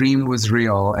and the dream was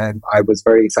real. And I was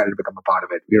very excited to become a part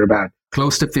of it. We were about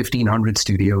close to 1,500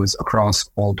 studios across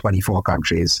all 24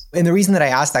 countries. And the reason that I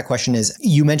asked that question is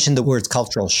you mentioned the words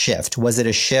cultural shift. Was it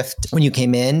a shift when you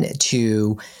came in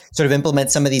to sort of implement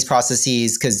some of these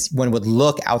processes? Because one would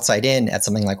look outside in at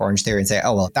something like Orange Theory and say,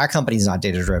 oh, well, if that company's not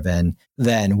data-driven,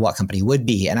 then what company would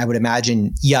be? And I would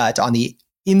imagine yet on the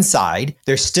inside,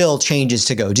 there's still changes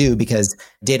to go do because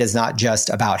data is not just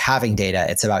about having data,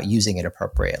 it's about using it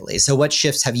appropriately. So what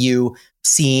shifts have you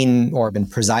seen or been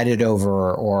presided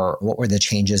over, or what were the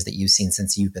changes that you've seen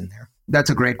since you've been there? That's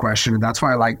a great question. And that's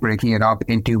why I like breaking it up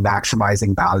into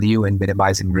maximizing value and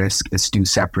minimizing risk as two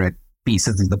separate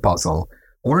pieces of the puzzle.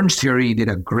 Orange Theory did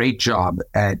a great job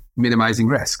at minimizing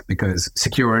risk because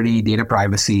security, data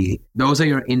privacy, those are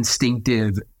your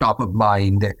instinctive top of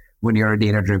mind when you're a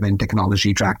data-driven,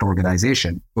 technology-tracked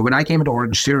organization. But when I came into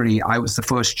Orange Theory, I was the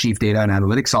first chief data and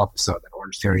analytics officer that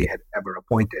Orange Theory had ever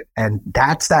appointed. And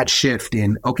that's that shift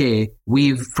in, okay,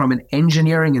 we've, from an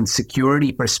engineering and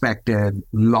security perspective,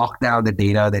 locked down the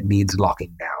data that needs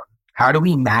locking down. How do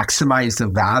we maximize the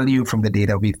value from the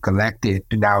data we've collected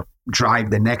to now drive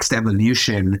the next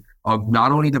evolution of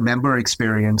not only the member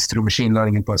experience through machine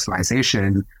learning and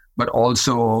personalization, but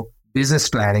also business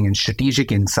planning and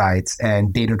strategic insights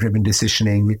and data-driven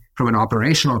decisioning from an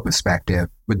operational perspective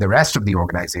with the rest of the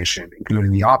organization, including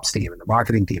the ops team and the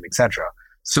marketing team, et cetera.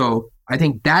 So I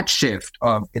think that shift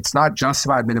of it's not just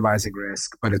about minimizing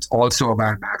risk, but it's also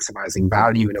about maximizing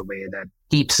value in a way that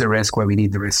keeps the risk where we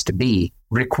need the risk to be,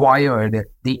 required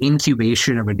the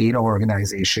incubation of a data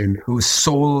organization whose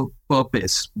sole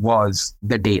purpose was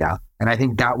the data. And I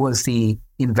think that was the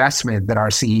investment that our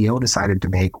CEO decided to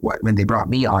make when they brought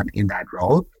me on in that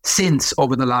role. Since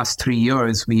over the last 3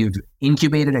 years, we've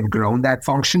incubated and grown that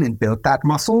function and built that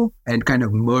muscle and kind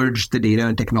of merged the data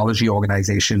and technology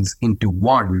organizations into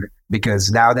one,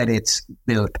 because now that it's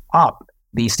built up,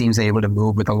 these teams are able to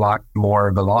move with a lot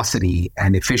more velocity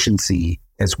and efficiency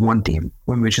as one team,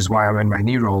 which is why I'm in my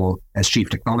new role as Chief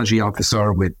Technology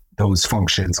Officer with those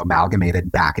functions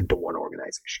amalgamated back into one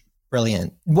organization.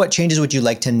 Brilliant. What changes would you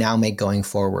like to now make going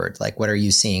forward? Like, what are you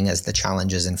seeing as the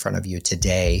challenges in front of you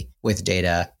today with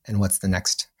data, and what's the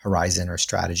next horizon or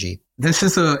strategy? This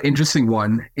is an interesting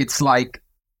one. It's like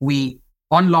we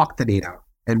unlocked the data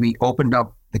and we opened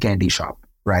up the candy shop,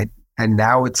 right? And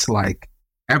now it's like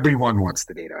everyone wants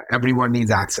the data. Everyone needs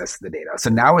access to the data. So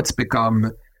now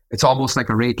it's almost like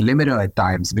a rate limiter at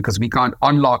times, because we can't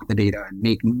unlock the data and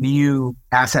make new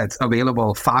assets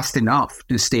available fast enough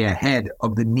to stay ahead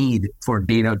of the need for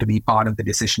data to be part of the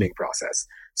decisioning process.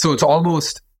 So it's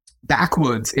almost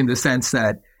backwards in the sense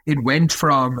that it went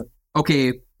from,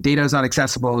 okay, data is not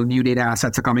accessible, new data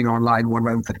assets are coming online one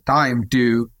month at a time,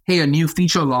 to, hey, a new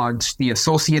feature launch, the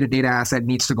associated data asset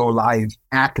needs to go live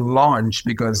at launch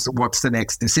because what's the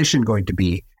next decision going to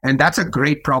be? And that's a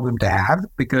great problem to have,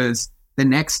 because the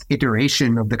next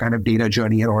iteration of the kind of data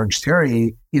journey at Orange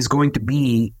Theory is going to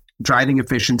be driving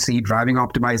efficiency, driving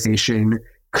optimization,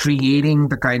 creating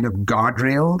the kind of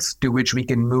guardrails to which we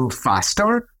can move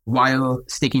faster while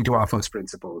sticking to our first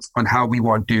principles on how we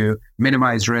want to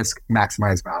minimize risk,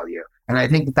 maximize value. And I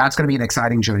think that's going to be an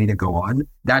exciting journey to go on.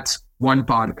 That's one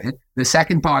part of it. The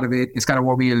second part of it is kind of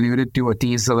what we alluded to or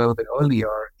teased a little bit earlier,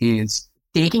 is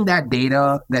taking that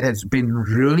data that has been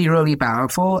really, really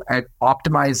powerful and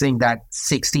optimizing that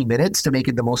 60 minutes to make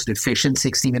it the most efficient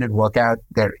 60-minute workout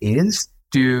there is,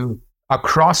 to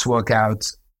across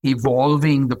workouts,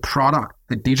 evolving the product,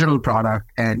 the digital product,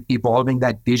 and evolving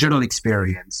that digital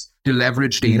experience to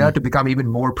leverage data to become even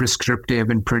more prescriptive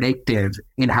and predictive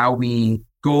in how we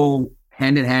go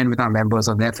hand in hand with our members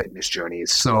on their fitness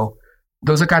journeys. So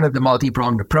those are kind of the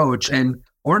multi-pronged approach. And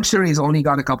Orange Theory has only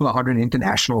got a couple of hundred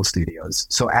international studios.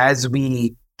 So as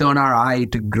we turn our eye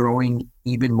to growing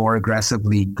even more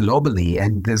aggressively globally,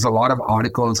 and there's a lot of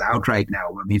articles out right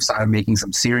now where we've started making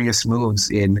some serious moves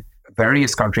in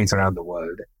various countries around the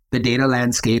world, the data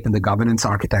landscape and the governance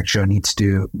architecture needs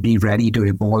to be ready to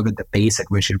evolve at the pace at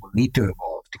which it will need to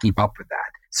evolve to keep up with that.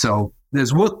 So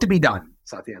there's work to be done,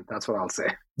 Satya. That's what I'll say.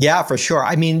 Yeah, for sure.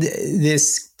 I mean,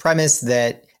 this premise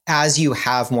that as you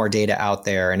have more data out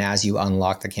there and as you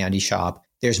unlock the candy shop,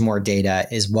 there's more data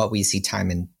is what we see time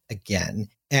and again.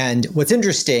 And what's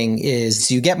interesting is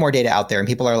you get more data out there and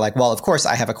people are like, well, of course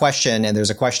I have a question and there's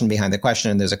a question behind the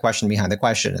question and there's a question behind the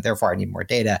question and therefore I need more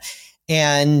data.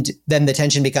 And then the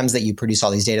tension becomes that you produce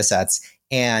all these data sets.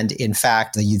 And in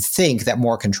fact, you think that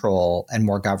more control and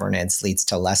more governance leads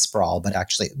to less sprawl, but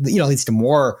actually, leads to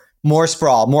more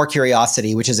sprawl, more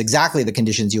curiosity, which is exactly the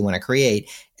conditions you want to create.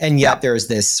 And yet there's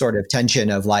this sort of tension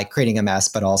of like creating a mess,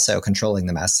 but also controlling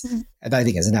the mess. And I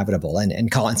think is inevitable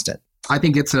and constant. I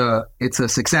think it's a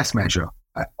success measure,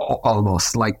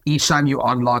 almost. Like each time you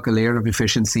unlock a layer of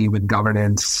efficiency with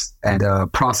governance and a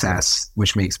process,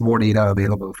 which makes more data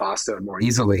available faster and more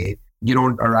easily, you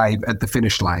don't arrive at the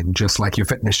finish line, just like your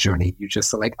fitness journey. You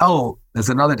just are like, oh, there's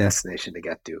another destination to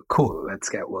get to. Cool, let's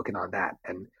get working on that.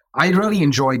 And I really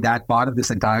enjoyed that part of this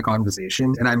entire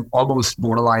conversation. And I'm almost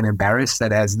borderline embarrassed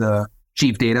that as the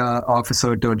Chief Data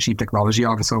Officer to Chief Technology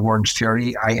Officer of Orange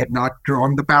Theory, I had not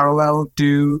drawn the parallel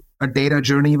to a data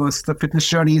journey versus the fitness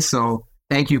journey. So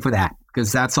thank you for that,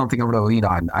 because that's something I'm going to lean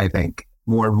on, I think,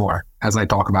 more and more as I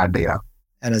talk about data.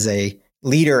 And as a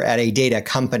leader at a data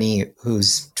company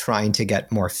who's trying to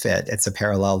get more fit, it's a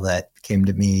parallel that came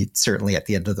to me certainly at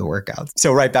the end of the workout.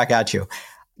 So right back at you.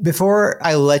 Before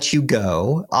I let you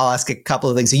go, I'll ask a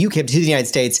couple of things. So you came to the United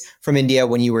States from India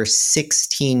when you were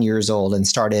 16 years old and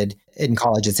started in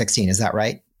college at 16. Is that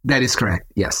right? That is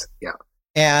correct. Yes. Yeah.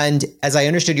 And as I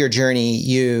understood your journey,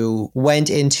 you went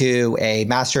into a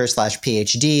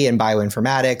master's/PhD in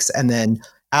bioinformatics. And then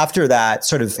after that,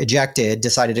 sort of ejected,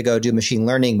 decided to go do machine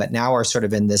learning, but now are sort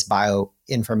of in this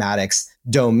bioinformatics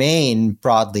domain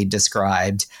broadly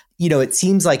described. It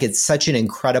seems like it's such an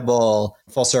incredible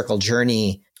full circle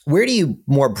journey. Where do you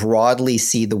more broadly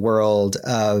see the world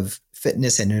of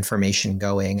fitness and information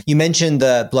going? You mentioned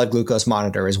the blood glucose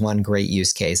monitor is one great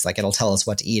use case. Like it'll tell us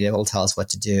what to eat. It'll tell us what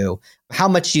to do. How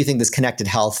much do you think this connected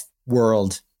health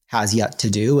world has yet to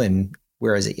do, and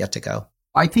where is it yet to go?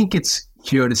 I think it's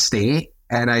here to stay.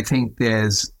 And I think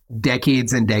there's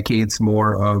decades and decades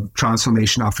more of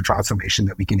transformation after transformation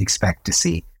that we can expect to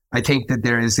see. I think that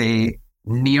there is a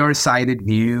nearsighted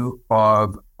view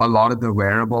of a lot of the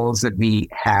wearables that we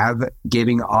have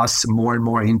giving us more and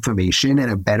more information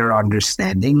and a better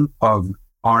understanding of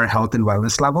our health and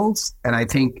wellness levels. And I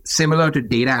think similar to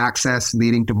data access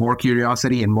leading to more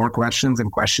curiosity and more questions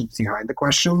and questions behind the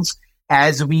questions,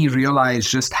 as we realize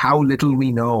just how little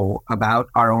we know about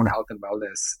our own health and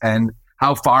wellness and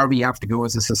how far we have to go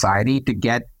as a society to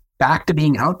get back to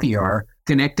being healthier,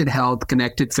 connected health,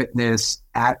 connected fitness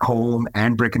at home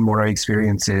and brick and mortar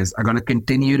experiences are going to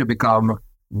continue to become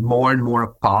more and more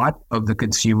a part of the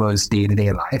consumer's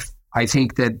day-to-day life. I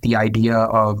think that the idea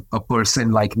of a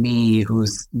person like me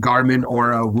who's Garmin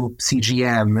or a Whoop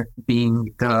CGM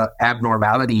being the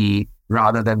abnormality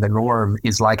rather than the norm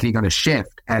is likely going to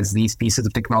shift as these pieces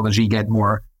of technology get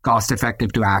more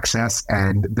cost-effective to access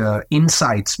and the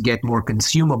insights get more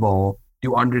consumable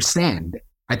to understand.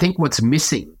 I think what's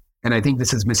missing, and I think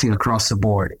this is missing across the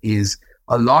board, is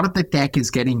a lot of the tech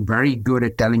is getting very good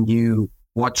at telling you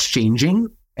what's changing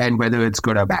and whether it's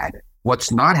good or bad.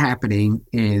 What's not happening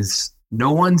is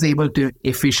no one's able to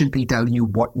efficiently tell you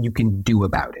what you can do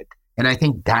about it. And I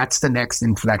think that's the next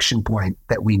inflection point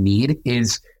that we need,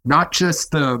 is not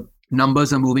just the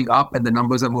numbers are moving up and the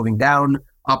numbers are moving down.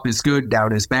 Up is good,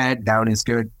 down is bad, down is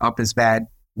good, up is bad.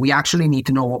 We actually need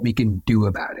to know what we can do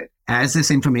about it. As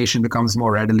this information becomes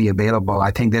more readily available,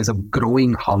 I think there's a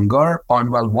growing hunger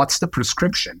on, well, what's the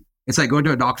prescription? It's like going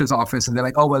to a doctor's office and they're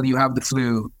like, oh, well, you have the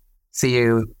flu. See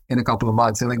you in a couple of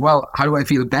months. They're like, well, how do I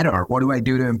feel better? What do I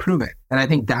do to improve it? And I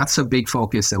think that's a big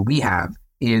focus that we have,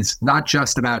 is not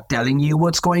just about telling you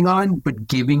what's going on, but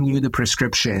giving you the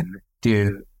prescription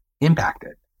to impact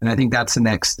it. And I think that's the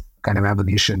next kind of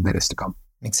evolution that is to come.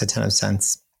 Makes a ton of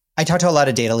sense. I talk to a lot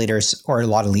of data leaders or a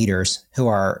lot of leaders who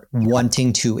are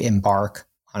wanting to embark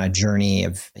on a journey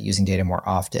of using data more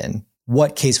often.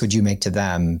 What case would you make to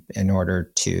them in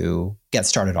order to get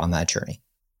started on that journey?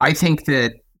 I think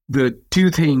that the two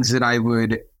things that I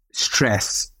would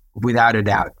stress without a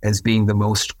doubt as being the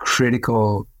most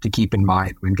critical to keep in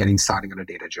mind when getting started on a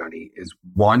data journey is,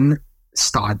 one,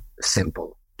 start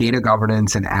simple. Data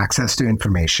governance and access to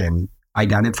information,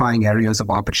 identifying areas of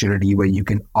opportunity where you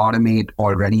can automate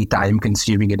already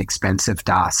time-consuming and expensive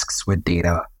tasks with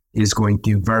data is going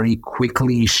to very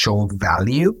quickly show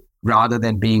value rather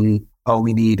than being, oh,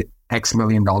 we need X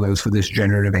million dollars for this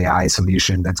generative AI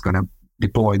solution that's going to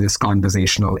deploy this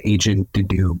conversational agent to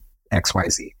do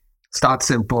XYZ. Start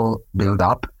simple, build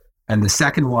up. And the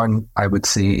second one I would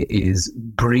say is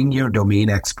bring your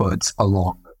domain experts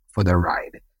along for the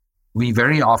ride. We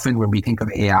very often, when we think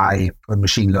of AI or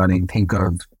machine learning, think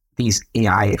of these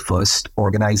AI first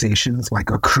organizations like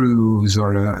a Cruise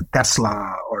or a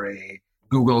Tesla or a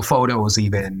Google Photos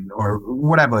even, or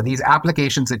whatever, these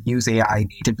applications that use AI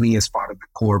natively as part of the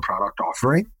core product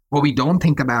offering. What we don't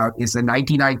think about is the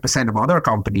 99% of other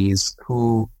companies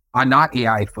who are not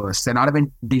AI first. They're not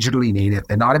even digitally native.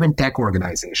 They're not even tech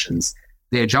organizations.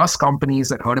 They're just companies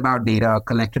that heard about data,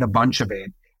 collected a bunch of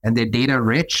it, and they're data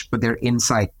rich, but they're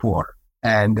insight poor.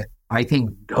 And I think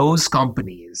those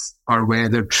companies are where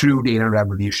the true data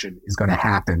revolution is going to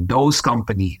happen. Those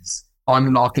companies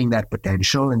unlocking that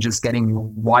potential and just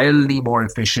getting wildly more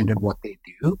efficient at what they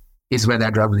do is where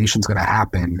that revolution is going to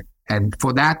happen. And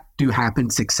for that to happen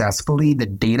successfully, the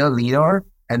data leader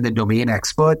and the domain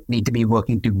expert need to be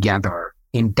working together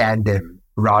in tandem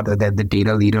rather than the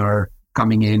data leader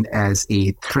coming in as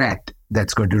a threat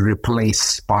that's going to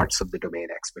replace parts of the domain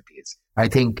expertise. I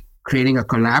think creating a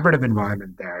collaborative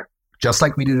environment there, just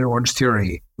like we did in Orange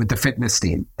Theory with the fitness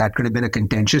team, that could have been a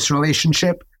contentious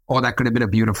relationship or that could have been a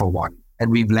beautiful one.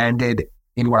 And we've landed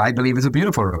in what I believe is a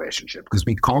beautiful relationship because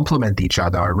we complement each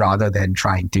other rather than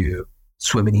trying to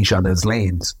swim in each other's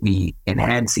lanes. We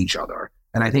enhance each other.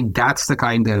 And I think that's the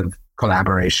kind of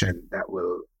collaboration that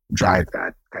will drive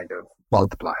that kind of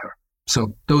multiplier.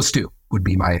 So those two would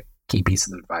be my key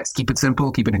pieces of advice. Keep it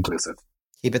simple, keep it inclusive.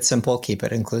 Keep it simple, keep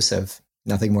it inclusive.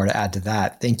 Nothing more to add to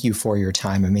that. Thank you for your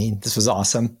time, Ameen. This was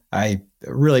awesome. I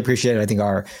really appreciate it. I think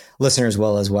our listeners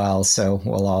will as well. So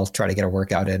we'll all try to get a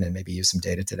workout in and maybe use some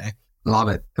data today. Love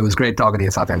it. It was great talking to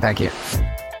you, Satyan. Thank you.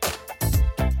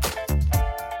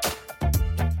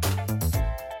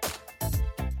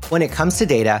 When it comes to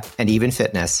data and even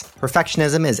fitness,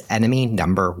 perfectionism is enemy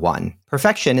number one.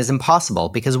 Perfection is impossible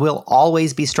because we'll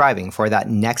always be striving for that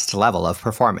next level of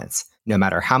performance, no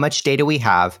matter how much data we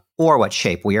have or what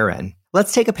shape we are in.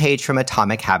 Let's take a page from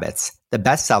Atomic Habits, the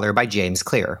bestseller by James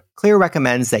Clear. Clear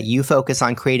recommends that you focus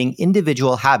on creating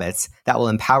individual habits that will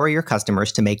empower your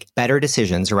customers to make better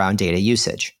decisions around data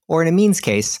usage, or in Ameen's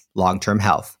case, long-term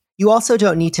health. You also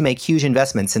don't need to make huge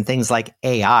investments in things like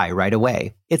AI right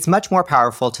away. It's much more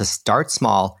powerful to start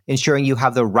small, ensuring you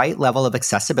have the right level of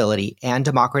accessibility and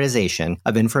democratization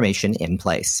of information in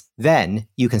place. Then,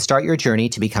 you can start your journey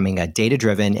to becoming a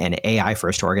data-driven and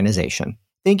AI-first organization.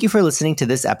 Thank you for listening to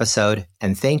this episode,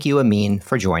 and thank you, Ameen,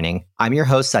 for joining. I'm your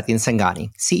host, Satyan Sangani,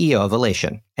 CEO of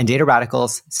Elation. And Data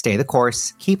Radicals, stay the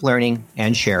course, keep learning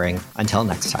and sharing. Until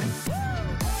next time.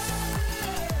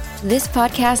 This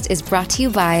podcast is brought to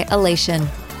you by Elation.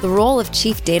 The role of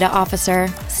Chief Data Officer,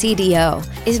 CDO,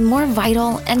 is more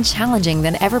vital and challenging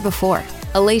than ever before.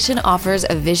 Elation offers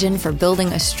a vision for building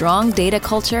a strong data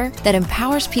culture that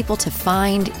empowers people to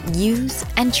find, use,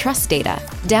 and trust data.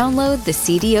 Download the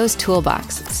CDO's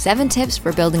Toolbox, 7 tips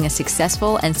for building a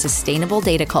successful and sustainable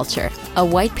data culture. A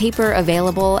white paper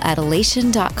available at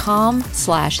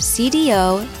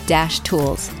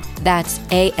elation.com/CDO-tools. That's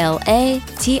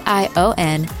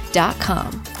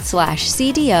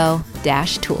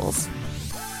ALATION.com/CDO-tools.